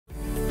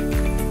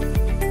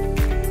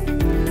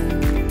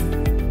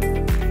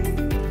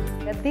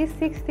this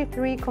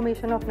 63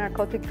 Commission of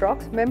Narcotic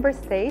Drugs, member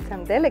states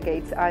and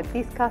delegates are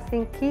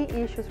discussing key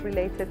issues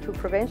related to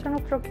prevention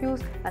of drug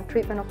use and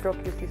treatment of drug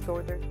use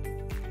disorders.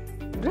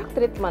 Drug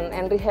treatment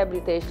and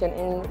rehabilitation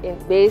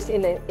based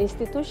in an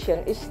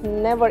institution is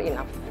never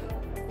enough.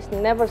 It's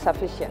never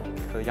sufficient.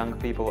 Young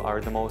people are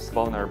the most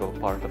vulnerable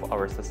part of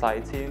our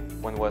society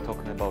when we're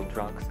talking about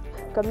drugs.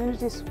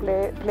 Communities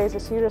plays a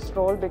serious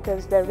role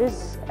because there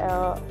is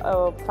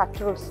a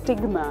factor of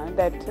stigma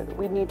that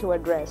we need to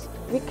address.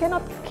 We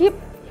cannot keep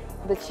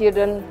the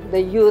children, the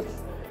youth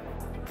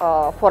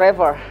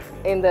forever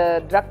in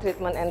the drug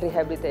treatment and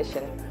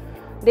rehabilitation.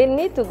 They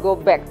need to go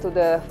back to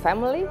the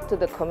family, to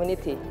the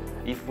community.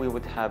 If we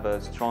would have a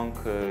strong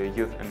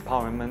youth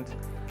empowerment,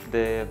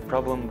 the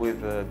problem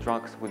with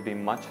drugs would be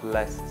much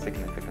less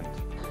significant.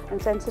 And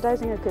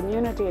sensitizing a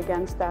community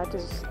against that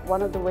is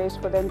one of the ways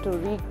for them to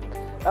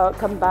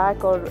come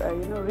back or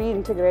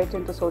reintegrate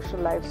into social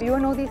lives.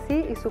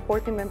 UNODC is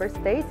supporting member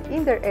states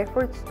in their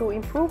efforts to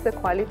improve the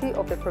quality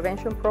of the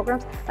prevention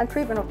programs and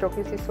treatment of drug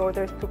use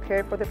disorders to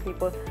care for the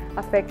people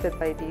affected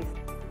by these.